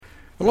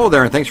Hello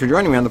there, and thanks for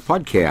joining me on the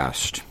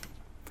podcast.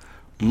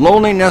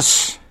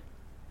 Loneliness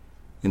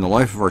in the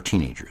life of our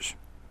teenagers,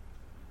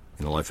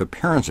 in the life of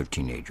parents of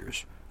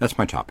teenagers. That's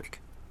my topic.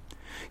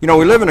 You know,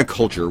 we live in a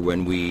culture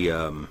when we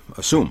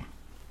assume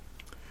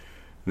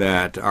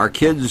that our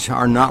kids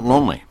are not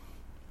lonely.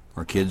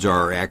 Our kids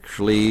are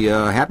actually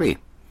happy.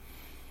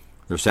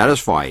 They're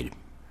satisfied.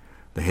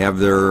 They have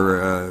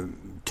their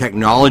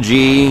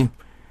technology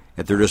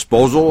at their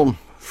disposal,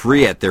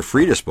 at their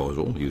free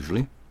disposal,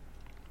 usually.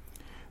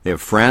 They have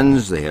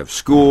friends, they have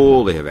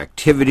school, they have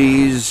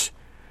activities,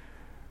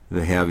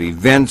 they have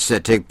events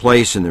that take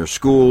place in their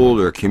school,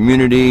 their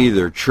community,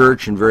 their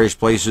church, and various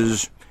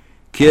places.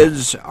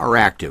 Kids are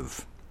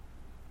active.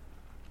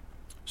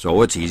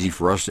 So it's easy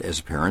for us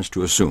as parents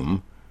to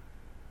assume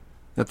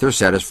that they're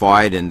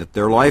satisfied and that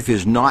their life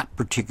is not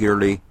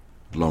particularly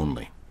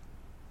lonely.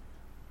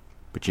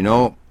 But you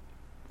know,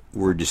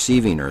 we're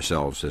deceiving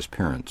ourselves as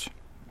parents.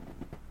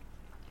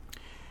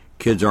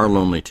 Kids are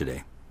lonely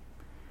today.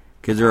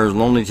 Kids are as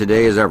lonely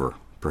today as ever,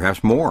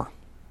 perhaps more.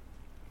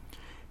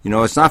 You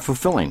know, it's not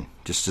fulfilling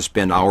just to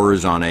spend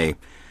hours on a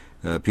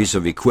piece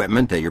of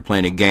equipment that you're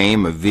playing a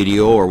game, a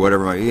video, or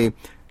whatever.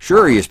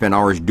 Sure, you spend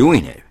hours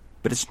doing it,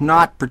 but it's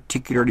not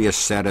particularly a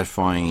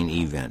satisfying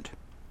event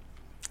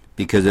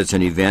because it's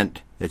an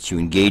event that you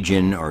engage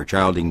in or a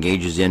child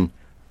engages in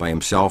by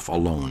himself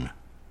alone.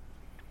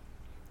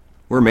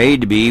 We're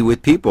made to be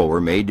with people. We're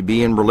made to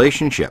be in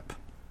relationship.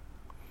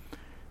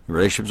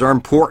 Relationships are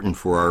important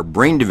for our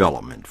brain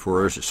development,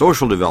 for our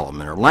social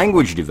development, our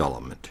language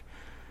development,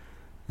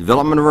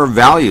 development of our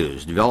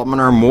values,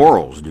 development of our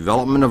morals,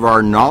 development of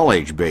our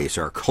knowledge base,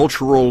 our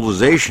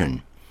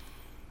culturalization,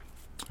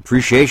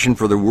 appreciation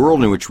for the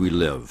world in which we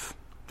live,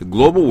 the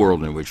global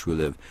world in which we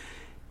live.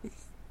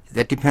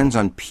 That depends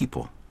on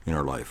people in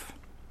our life.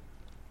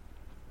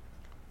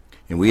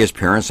 And we as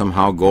parents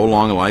somehow go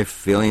along life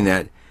feeling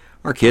that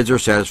our kids are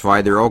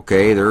satisfied, they're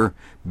okay, they're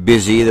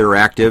busy, they're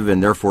active,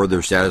 and therefore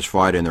they're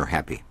satisfied and they're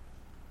happy.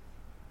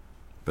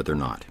 But they're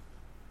not.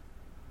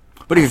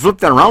 But if you flip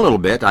that around a little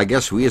bit, I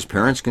guess we as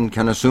parents can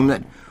kind of assume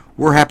that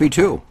we're happy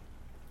too.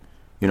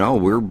 You know,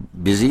 we're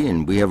busy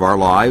and we have our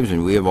lives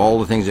and we have all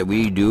the things that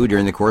we do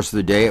during the course of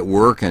the day at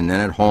work and then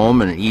at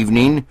home and at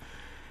evening.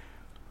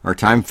 Our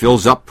time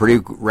fills up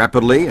pretty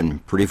rapidly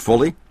and pretty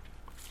fully.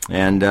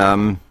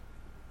 And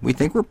we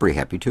think we're pretty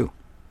happy too.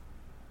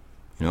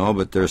 You know,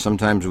 but there's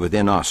sometimes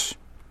within us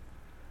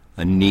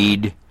a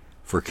need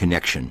for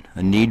connection,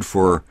 a need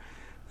for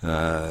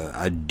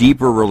a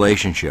deeper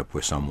relationship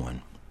with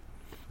someone.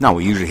 Now,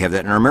 we usually have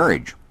that in our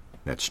marriage.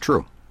 That's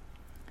true.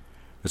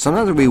 But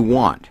sometimes we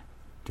want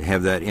to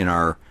have that in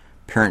our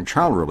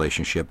parent-child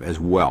relationship as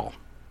well.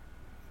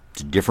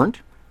 It's different,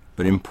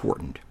 but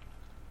important.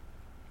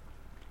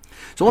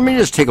 So let me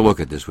just take a look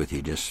at this with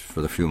you just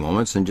for a few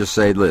moments and just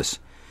say this.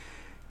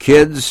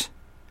 Kids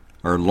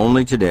are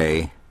lonely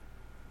today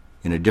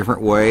in a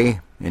different way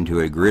and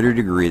to a greater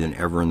degree than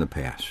ever in the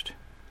past.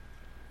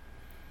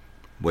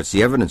 What's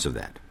the evidence of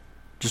that?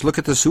 Just look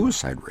at the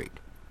suicide rate.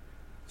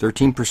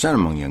 13%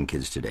 among young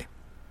kids today.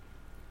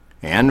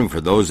 And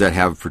for those that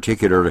have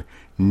particular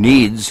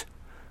needs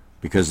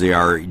because they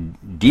are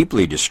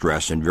deeply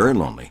distressed and very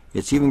lonely,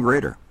 it's even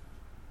greater.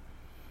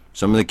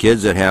 Some of the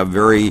kids that have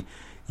very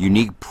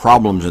unique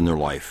problems in their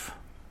life,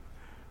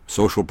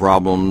 social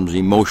problems,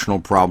 emotional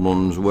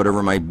problems,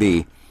 whatever it might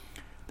be,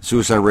 the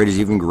suicide rate is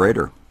even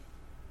greater.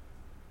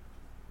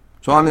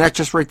 So, I mean, that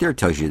just right there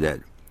tells you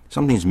that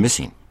something's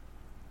missing.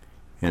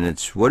 And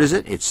what is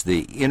it? It's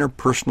the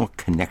interpersonal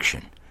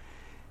connection.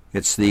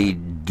 It's the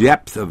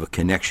depth of a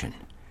connection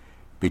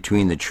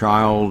between the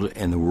child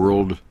and the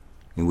world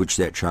in which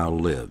that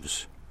child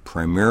lives.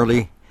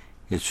 Primarily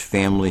his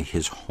family,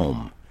 his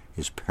home,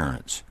 his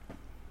parents.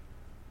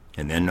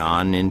 And then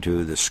on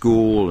into the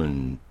school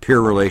and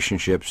peer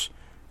relationships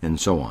and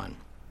so on.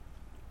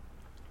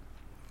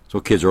 So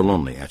kids are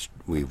lonely.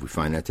 We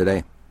find that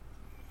today.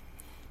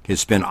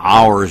 Kids spend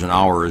hours and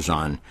hours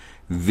on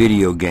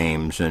video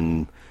games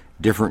and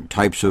different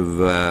types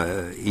of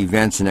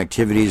events and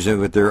activities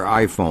with their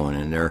iPhone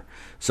and their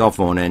cell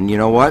phone. And you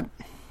know what?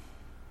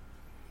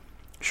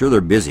 Sure, they're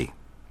busy.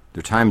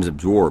 Their time's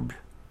absorbed.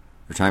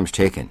 Their time's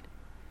taken.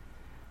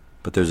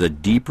 But there's a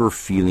deeper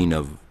feeling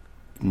of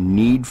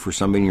need for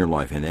somebody in your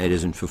life, and that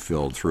isn't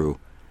fulfilled through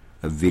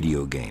a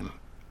video game.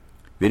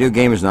 Video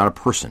game is not a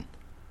person.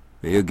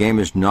 Video game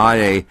is not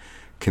a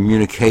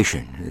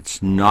communication.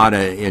 It's not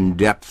an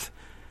in-depth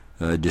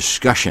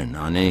discussion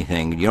on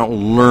anything. You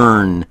don't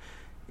learn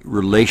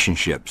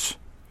relationships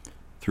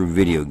through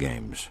video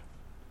games.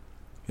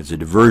 It's a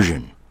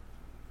diversion.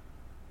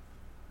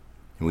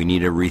 And we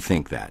need to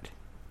rethink that.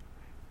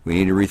 We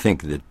need to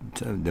rethink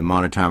the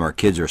amount of time our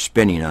kids are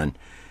spending on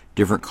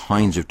different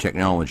kinds of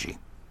technology.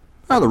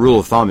 Well, the rule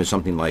of thumb is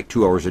something like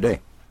 2 hours a day.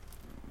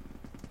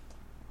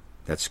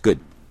 That's good.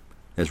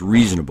 That's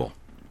reasonable.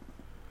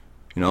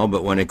 You know,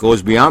 but when it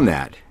goes beyond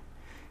that,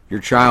 your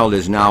child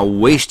is now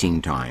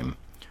wasting time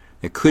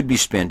that could be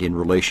spent in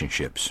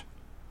relationships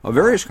of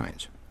various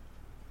kinds.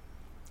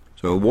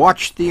 So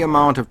watch the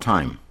amount of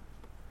time.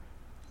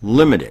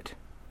 Limit it.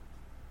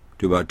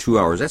 to about 2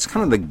 hours. That's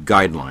kind of the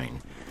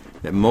guideline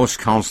that most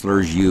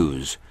counselors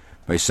use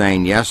by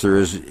saying, yes, there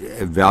is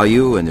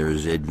value and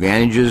there's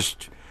advantages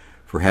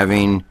for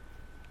having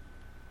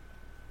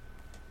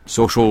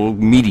social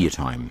media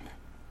time,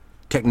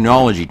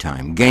 technology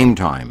time, game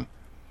time.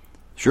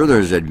 Sure,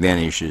 there's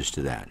advantages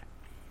to that,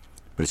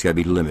 but it's got to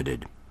be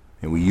limited.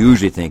 And we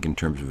usually think in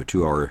terms of a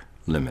 2-hour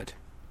limit.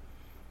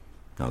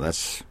 Now,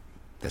 that's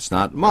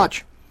not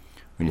much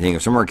when you think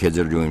of some of our kids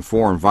that are doing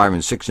 4 and 5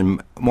 and 6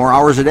 and more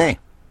hours a day.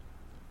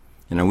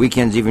 And on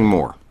weekends, even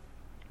more.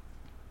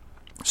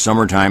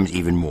 Summertimes,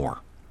 even more.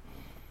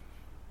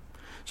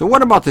 So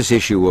what about this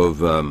issue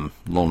of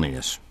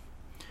loneliness?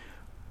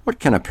 What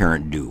can a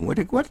parent do?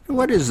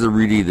 What is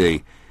really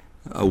the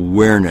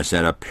awareness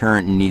that a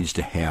parent needs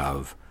to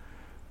have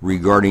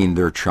regarding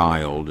their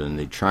child and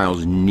the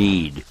child's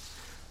need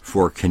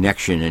for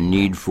connection and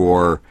need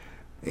for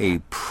a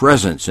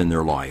presence in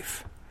their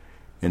life,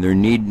 and their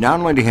need not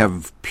only to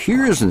have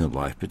peers in their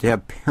life, but to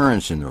have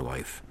parents in their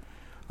life,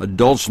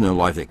 adults in their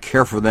life that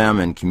care for them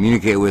and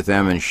communicate with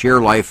them and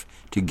share life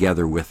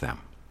together with them?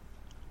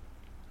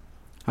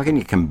 How can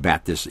you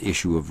combat this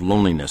issue of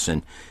loneliness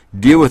and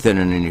deal with it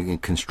in a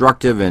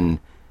constructive and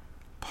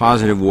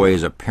positive way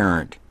as a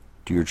parent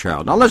to your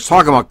child? Now let's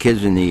talk about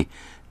kids in the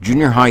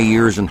junior high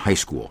years and high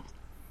school.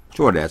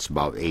 So that's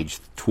about age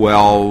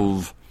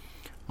 12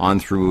 on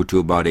through to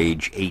about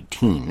age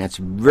 18. That's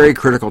a very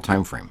critical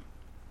time frame.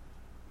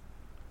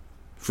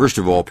 First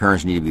of all,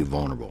 parents need to be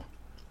vulnerable.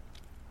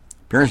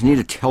 Parents need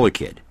to tell a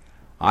kid,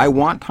 I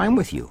want time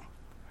with you.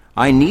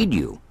 I need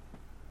you.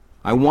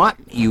 I want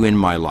you in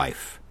my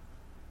life.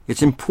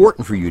 It's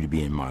important for you to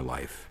be in my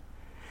life.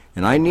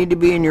 And I need to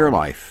be in your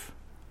life.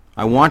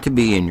 I want to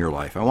be in your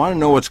life. I want to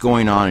know what's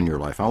going on in your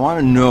life. I want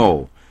to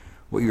know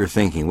what you're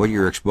thinking, what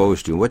you're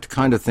exposed to, what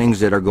kind of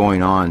things that are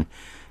going on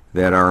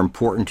that are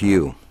important to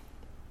you.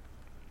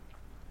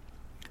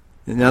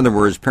 In other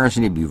words, parents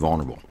need to be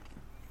vulnerable.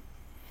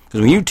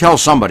 Because when you tell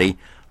somebody,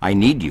 I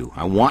need you,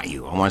 I want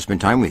to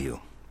spend time with you,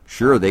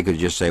 sure, they could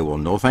just say, well,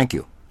 no, thank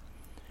you.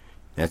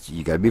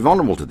 You got to be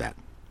vulnerable to that.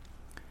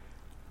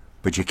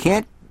 But you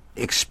can't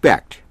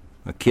expect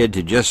a kid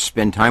to just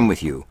spend time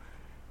with you.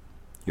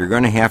 You're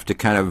going to have to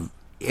kind of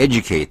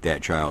educate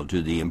that child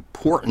to the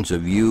importance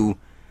of you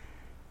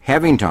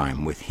having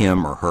time with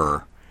him or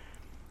her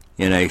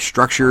in a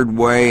structured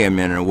way and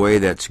in a way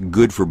that's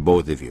good for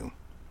both of you.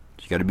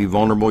 So you got to be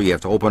vulnerable. You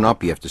have to open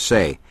up. You have to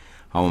say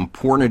how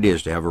important it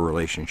is to have a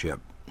relationship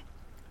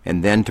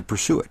and then to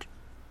pursue it.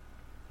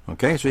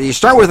 Okay? So you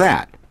start with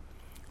that.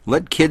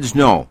 Let kids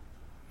know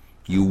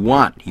you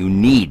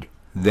need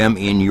them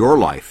in your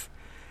life.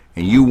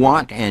 And you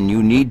want and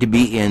you need to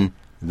be in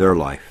their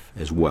life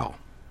as well.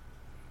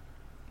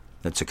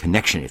 That's a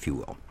connection, if you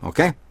will.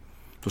 Okay?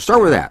 So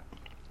start with that.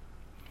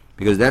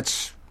 Because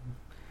that's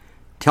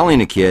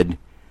telling a kid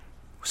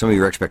some of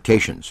your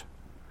expectations.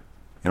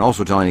 And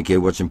also telling a kid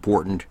what's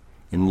important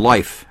in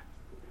life.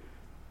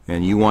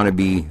 And you want to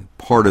be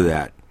part of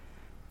that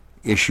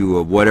issue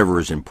of whatever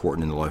is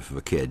important in the life of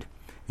a kid.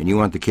 And you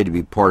want the kid to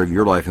be part of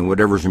your life and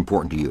whatever is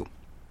important to you.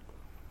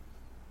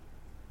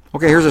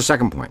 Okay, here's the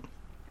second point.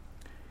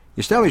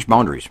 Establish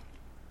boundaries.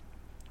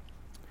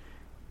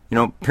 You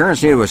know,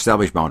 parents need to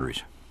establish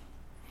boundaries.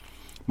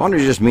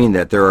 Boundaries just mean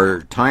that there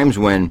are times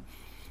when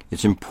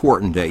it's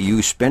important that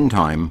you spend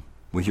time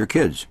with your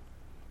kids.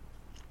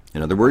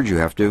 In other words, you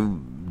have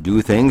to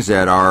do things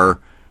that are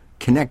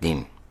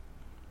connecting.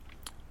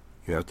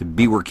 You have to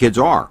be where kids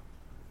are.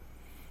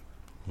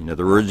 In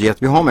other words, you have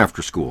to be home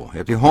after school. You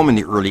have to be home in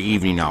the early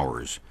evening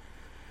hours.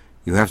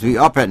 You have to be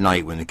up at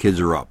night when the kids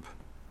are up.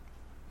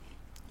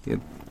 You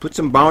put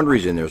some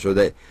boundaries in there so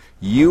that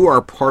you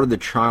are part of the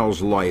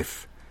child's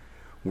life,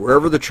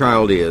 wherever the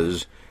child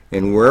is,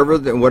 and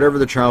whatever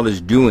the child is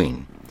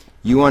doing.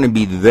 You want to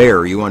be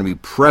there. You want to be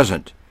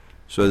present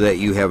so that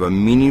you have a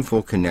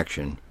meaningful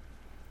connection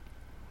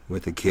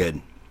with the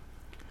kid.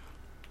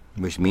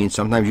 Which means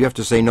sometimes you have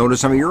to say no to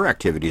some of your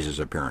activities as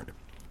a parent.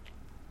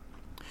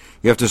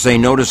 You have to say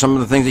no to some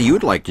of the things that you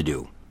would like to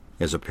do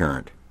as a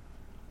parent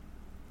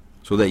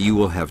so that you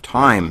will have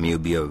time, you'll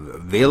be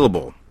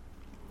available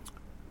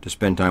to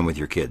spend time with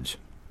your kids.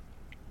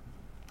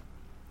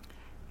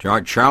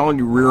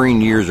 Child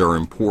rearing years are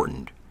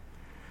important,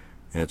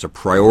 and it's a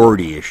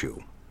priority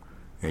issue.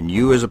 And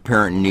you as a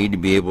parent need to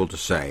be able to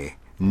say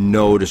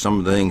no to some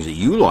of the things that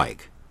you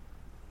like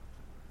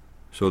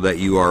so that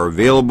you are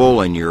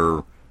available and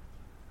you're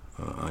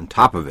on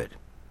top of it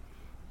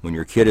when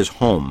your kid is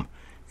home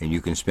and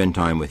you can spend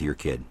time with your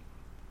kid.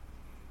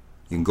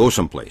 You can go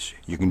someplace.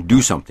 You can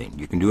do something.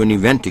 You can do an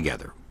event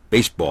together,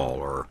 baseball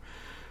or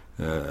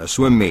a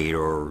swim meet,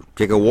 or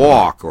take a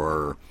walk,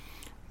 or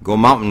go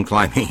mountain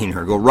climbing,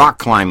 or go rock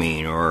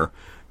climbing, or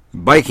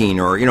biking,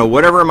 or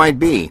whatever it might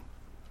be.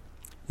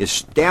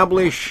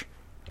 Establish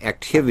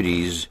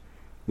activities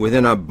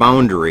within a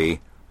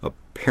boundary of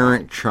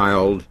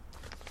parent-child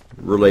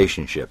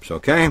relationships,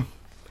 okay?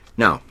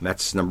 Now,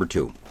 that's number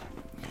 2.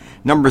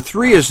 Number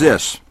 3 is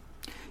this.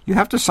 You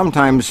have to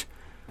sometimes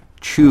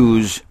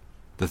choose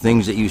the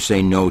things that you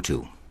say no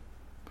to.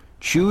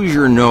 Choose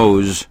your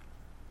no's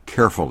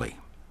carefully.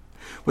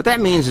 What that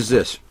means is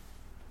this.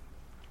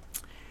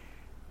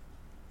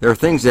 There are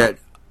things that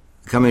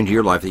come into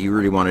your life that you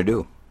really want to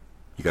do.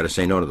 You got to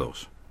say no to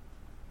those.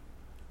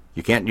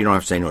 You don't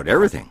have to say no to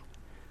everything,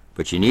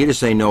 but you need to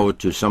say no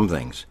to some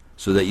things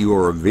so that you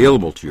are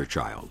available to your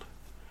child.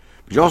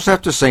 But you also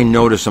have to say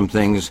no to some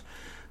things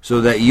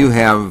so that you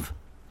have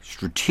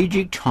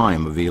strategic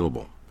time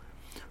available.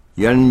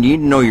 You need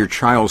to know your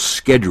child's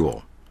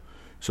schedule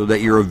so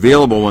that you're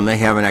available when they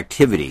have an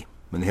activity,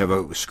 when they have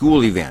a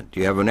school event,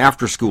 you have an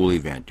after-school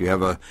event, you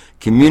have a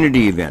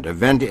community event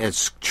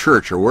at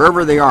church or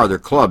wherever they are, their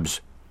clubs,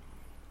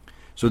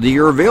 so that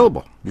you're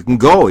available. You can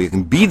go, you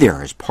can be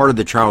there as part of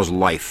the child's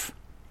life.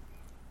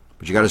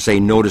 But you got to say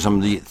no to some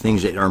of the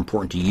things that are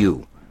important to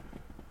you.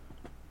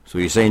 So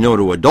you say no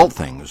to adult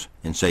things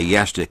and say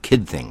yes to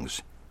kid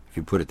things, if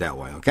you put it that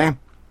way, okay?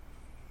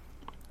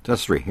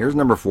 That's 3. Here's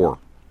number 4.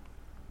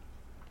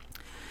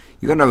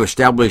 You got to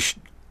establish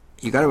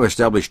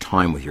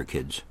time with your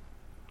kids.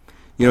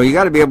 You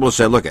got to be able to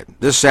say, look,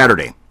 this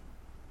Saturday,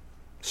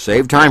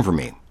 save time for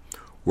me.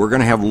 We're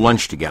going to have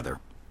lunch together.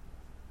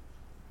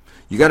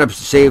 You got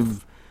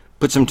to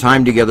put some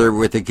time together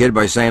with the kid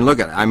by saying, look,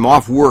 I'm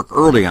off work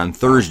early on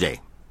Thursday.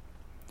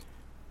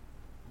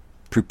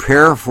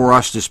 Prepare for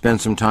us to spend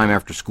some time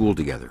after school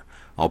together.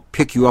 I'll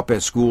pick you up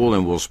at school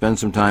and we'll spend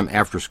some time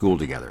after school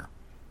together.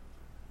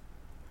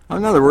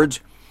 In other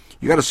words,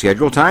 you got to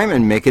schedule time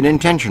and make it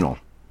intentional.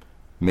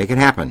 Make it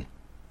happen.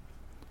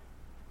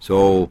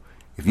 So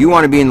if you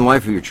want to be in the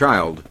life of your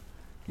child,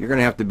 you're going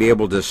to have to be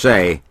able to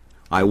say,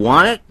 I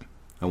want it,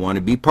 I want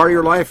to be part of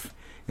your life,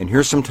 and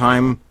here's some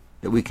time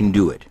that we can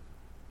do it.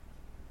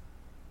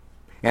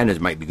 And it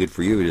might be good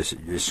for you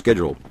to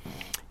schedule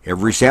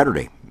every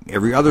Saturday,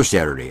 every other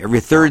Saturday, every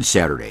third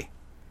Saturday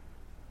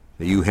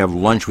that you have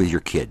lunch with your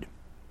kid.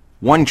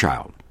 One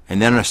child,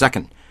 and then a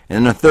second,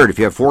 and then a third. If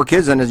you have 4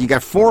 kids, then you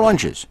got 4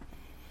 lunches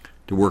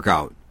to work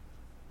out.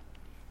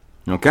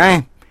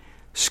 Okay?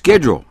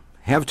 Schedule.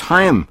 Have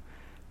time.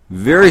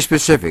 Very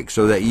specific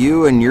so that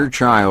you and your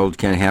child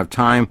can have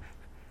time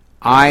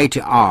eye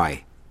to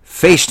eye.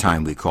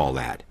 FaceTime, we call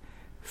that.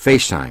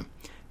 FaceTime.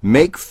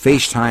 Make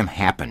FaceTime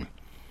happen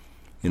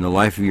in the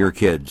life of your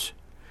kids.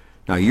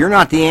 Now, you're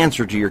not the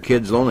answer to your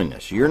kids'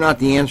 loneliness. You're not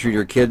the answer to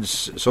your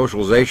kids'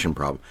 socialization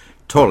problem.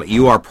 Totally.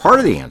 You are part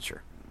of the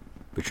answer,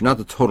 but you're not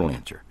the total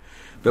answer.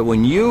 But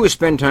when you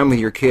spend time with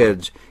your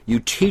kids, you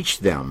teach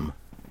them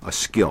a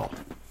skill,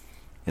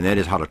 and that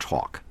is how to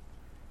talk,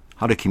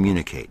 how to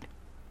communicate,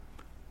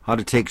 how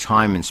to take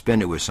time and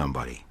spend it with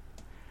somebody,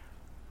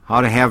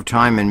 how to have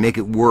time and make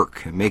it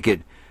work, make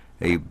it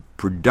a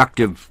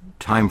productive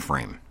time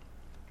frame.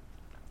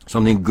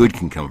 Something good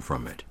can come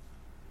from it.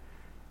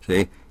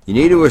 See, you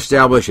need to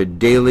establish a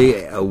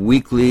daily, a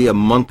weekly, a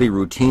monthly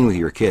routine with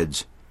your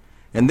kids.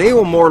 And they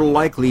will more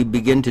likely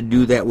begin to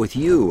do that with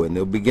you, and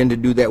they'll begin to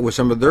do that with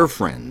some of their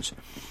friends.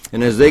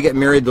 And as they get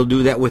married, they'll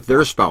do that with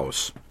their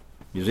spouse.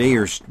 You see,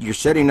 you're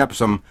setting up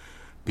some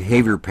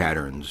behavior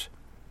patterns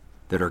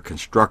that are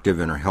constructive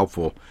and are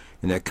helpful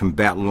and that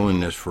combat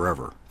loneliness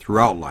forever,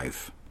 throughout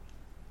life.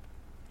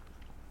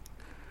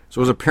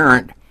 So as a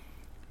parent,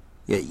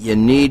 you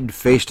need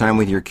FaceTime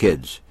with your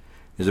kids.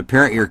 As a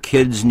parent, your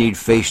kids need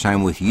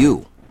FaceTime with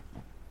you.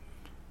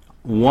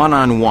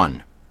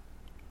 One-on-one.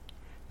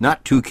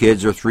 Not 2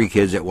 kids or 3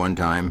 kids at one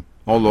time,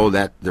 although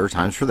there are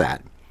times for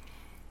that.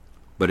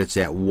 But it's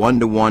that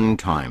one-to-one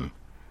time,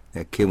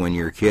 when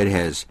your kid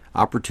has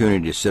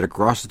opportunity to sit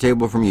across the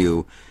table from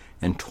you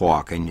and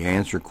talk and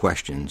answer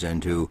questions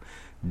and to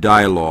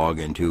dialogue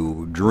and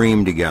to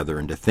dream together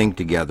and to think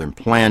together and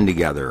plan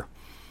together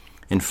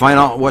and find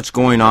out what's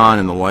going on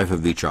in the life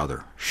of each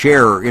other.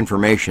 Share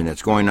information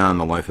that's going on in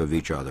the life of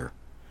each other.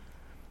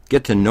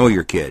 Get to know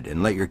your kid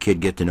and let your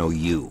kid get to know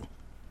you.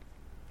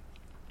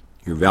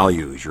 Your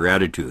values, your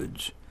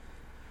attitudes.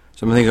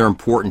 Some of the things that are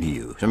important to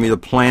you. Some of the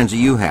plans that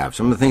you have.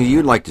 Some of the things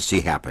you'd like to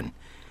see happen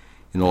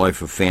in the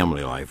life of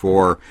family life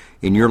or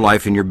in your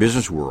life in your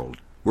business world.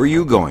 Where are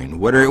you going?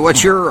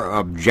 What's your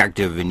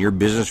objective in your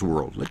business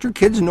world? Let your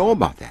kids know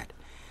about that.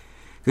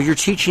 Because you're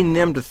teaching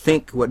them to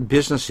think what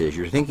business is.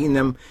 You're helping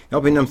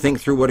them think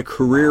through what a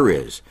career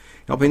is.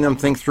 Helping them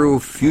think through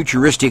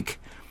futuristic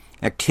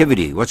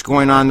activity. What's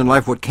going on in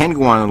life, what can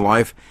go on in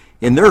life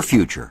in their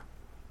future.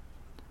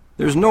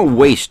 There's no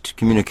waste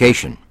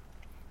communication.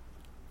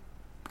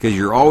 Because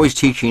you're always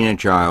teaching a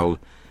child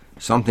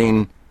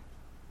something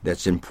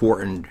that's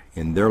important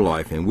in their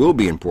life and will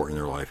be important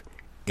in their life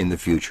in the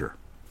future.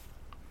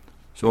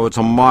 So it's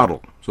a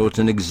model. So it's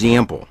an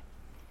example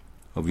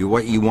of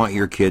what you want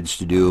your kids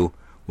to do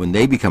when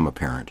they become a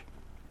parent.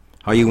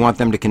 How you want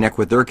them to connect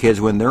with their kids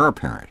when they're a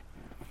parent.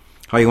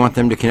 How you want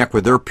them to connect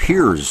with their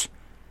peers.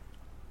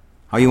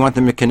 How you want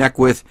them to connect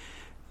with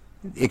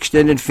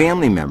extended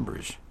family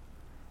members,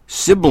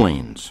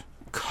 siblings,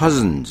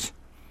 cousins.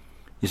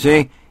 You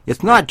see,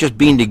 it's not just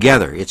being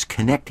together. It's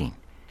connecting.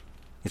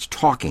 It's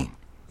talking.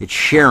 It's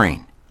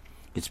sharing.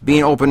 It's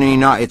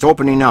opening up.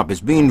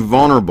 It's being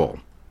vulnerable.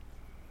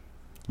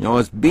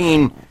 It's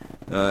being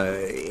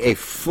a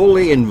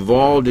fully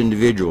involved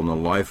individual in the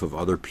life of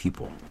other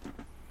people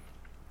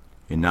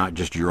and not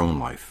just your own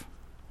life.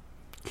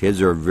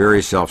 Kids are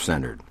very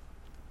self-centered,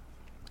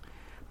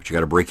 but you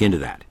got to break into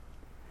that.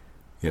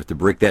 You have to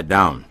break that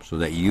down so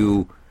that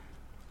you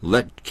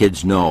let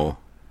kids know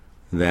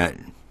that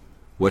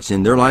what's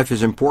in their life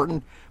is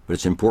important, but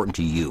it's important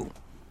to you.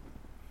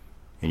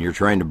 And you're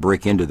trying to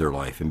break into their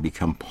life and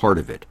become part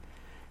of it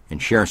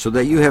and share so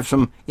that you have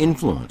some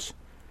influence,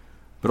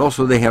 but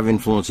also they have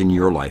influence in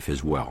your life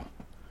as well.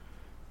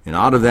 And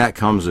out of that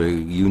comes a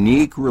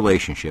unique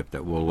relationship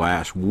that will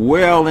last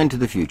well into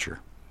the future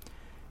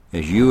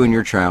as you and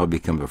your child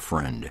become a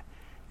friend.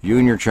 You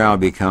and your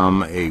child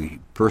become a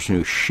person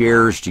who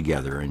shares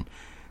together and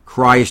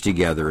cries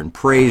together and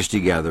prays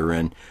together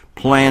and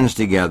plans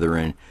together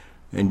and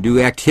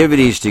do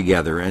activities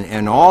together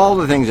and all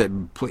the things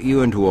that put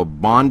you into a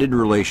bonded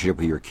relationship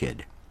with your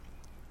kid.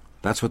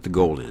 That's what the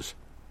goal is.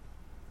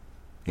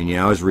 And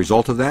as a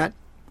result of that,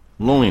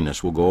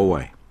 loneliness will go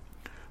away.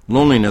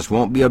 Loneliness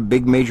won't be a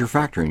big major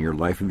factor in your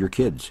life of your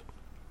kids.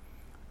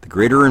 The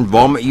greater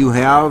involvement you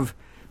have,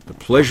 the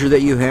pleasure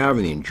that you have,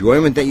 and the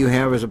enjoyment that you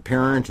have as a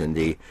parent, and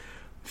the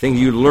things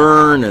you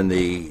learn, and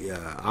the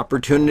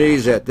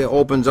opportunities that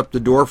opens up the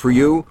door for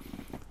you,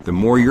 the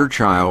more your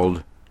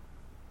child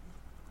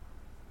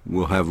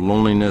will have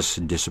loneliness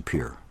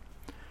disappear.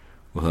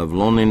 Will have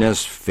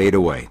loneliness fade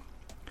away.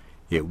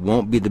 It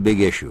won't be the big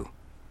issue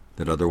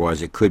that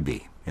otherwise it could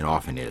be, and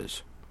often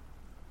is.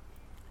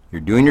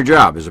 You're doing your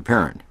job as a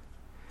parent.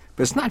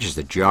 But it's not just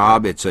a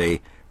job, it's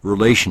a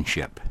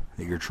relationship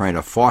that you're trying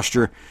to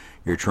foster,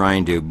 you're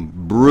trying to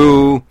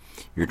brew,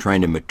 you're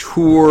trying to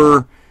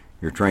mature,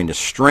 you're trying to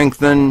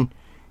strengthen,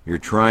 you're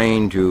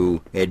trying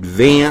to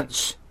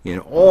advance in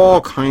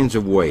all kinds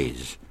of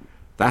ways.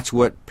 That's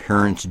what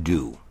parents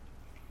do.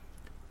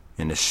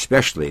 And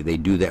especially they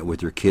do that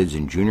with their kids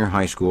in junior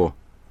high school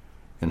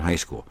and high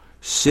school.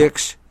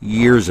 6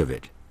 years of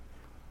it.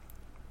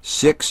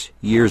 6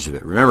 years of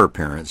it. Remember,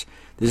 parents,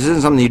 this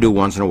isn't something you do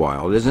once in a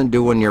while. It isn't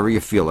do whenever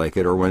you feel like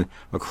it or when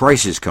a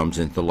crisis comes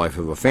into the life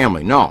of a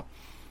family. No.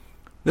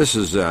 This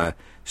is a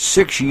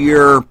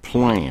 6-year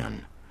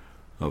plan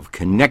of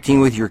connecting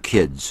with your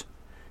kids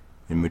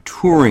and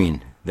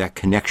maturing that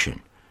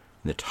connection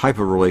and the type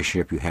of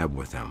relationship you have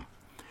with them.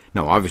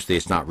 Now, obviously,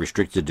 it's not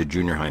restricted to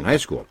junior high and high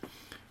school.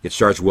 It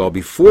starts well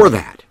before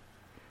that.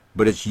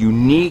 But it's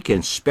unique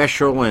and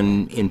special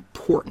and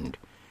important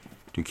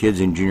to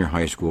kids in junior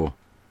high school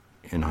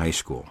and high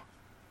school.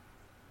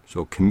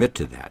 So commit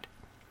to that.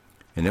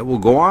 And it will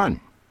go on.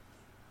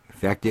 In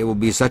fact, it will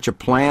be such a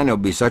plan, it will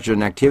be such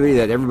an activity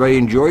that everybody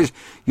enjoys.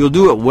 You'll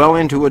do it well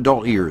into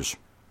adult years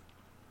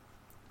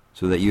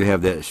so that you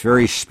have this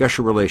very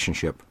special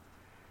relationship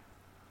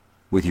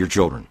with your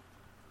children.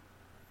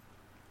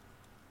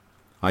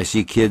 I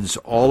see kids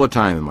all the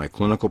time in my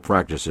clinical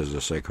practice as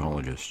a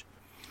psychologist.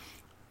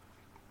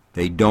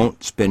 They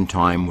don't spend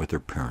time with their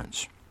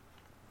parents.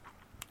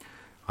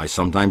 I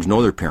sometimes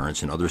know their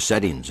parents in other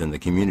settings in the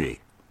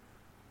community.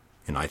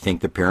 And I think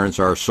the parents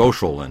are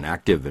social and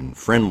active and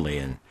friendly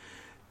and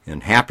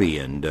happy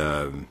and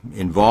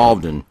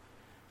involved. And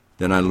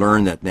then I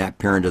learn that that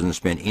parent doesn't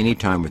spend any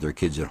time with their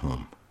kids at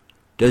home.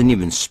 Doesn't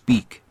even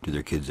speak to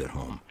their kids at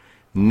home.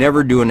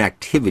 Never do an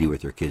activity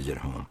with their kids at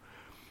home.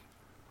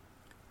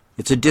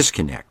 It's a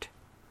disconnect.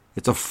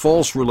 It's a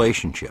false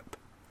relationship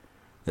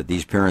that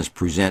these parents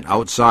present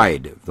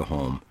outside of the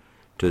home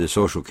to the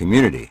social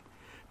community.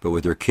 But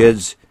with their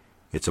kids,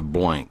 it's a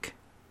blank.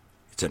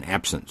 It's an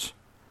absence.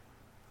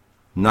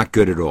 Not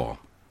good at all.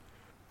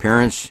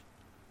 Parents,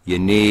 you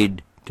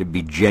need to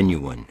be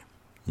genuine.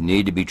 You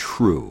need to be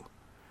true.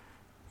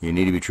 You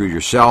need to be true to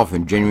yourself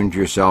and genuine to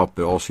yourself,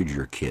 but also to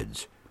your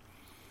kids.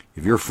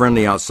 If you're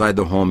friendly outside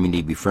the home, you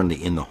need to be friendly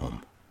in the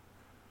home.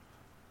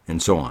 And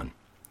so on.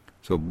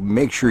 So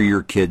make sure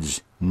your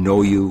kids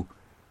know you,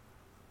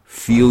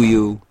 feel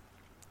you,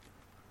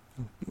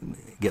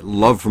 get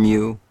love from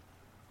you,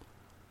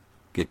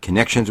 get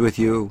connections with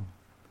you,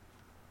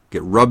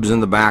 get rubs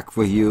in the back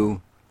with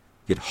you,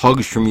 get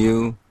hugs from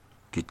you,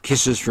 get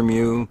kisses from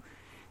you,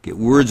 get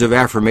words of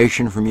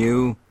affirmation from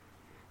you,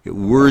 get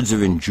words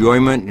of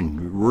enjoyment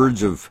and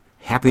words of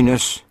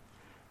happiness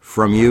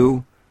from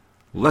you.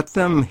 Let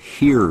them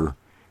hear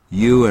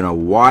you in a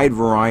wide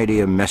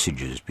variety of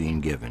messages being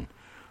given.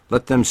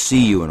 Let them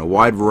see you in a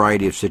wide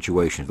variety of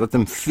situations. Let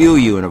them feel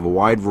you in a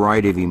wide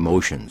variety of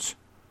emotions.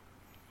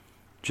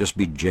 Just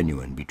be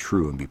genuine, be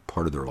true, and be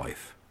part of their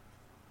life.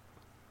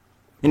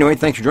 Anyway,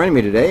 thanks for joining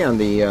me today on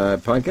the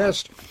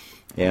podcast.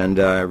 And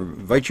I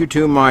invite you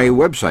to my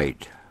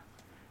website,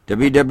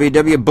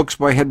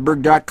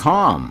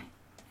 www.booksbyhedberg.com.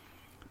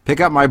 Pick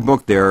up my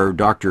book there,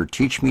 Dr.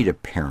 Teach Me to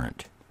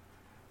Parent.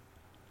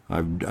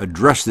 I've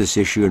addressed this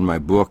issue in my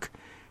book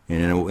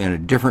in a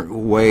different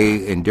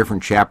way, in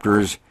different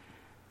chapters,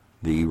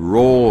 the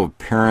role of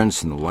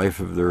parents in the life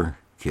of their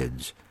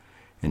kids,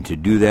 and to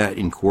do that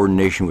in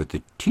coordination with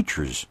the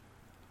teachers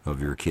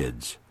of your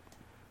kids.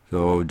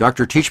 So,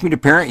 Dr. Teach Me to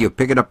Parent, you'll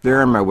pick it up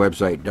there on my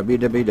website,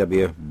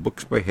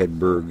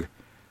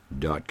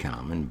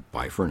 www.booksbyhedberg.com, and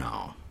bye for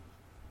now.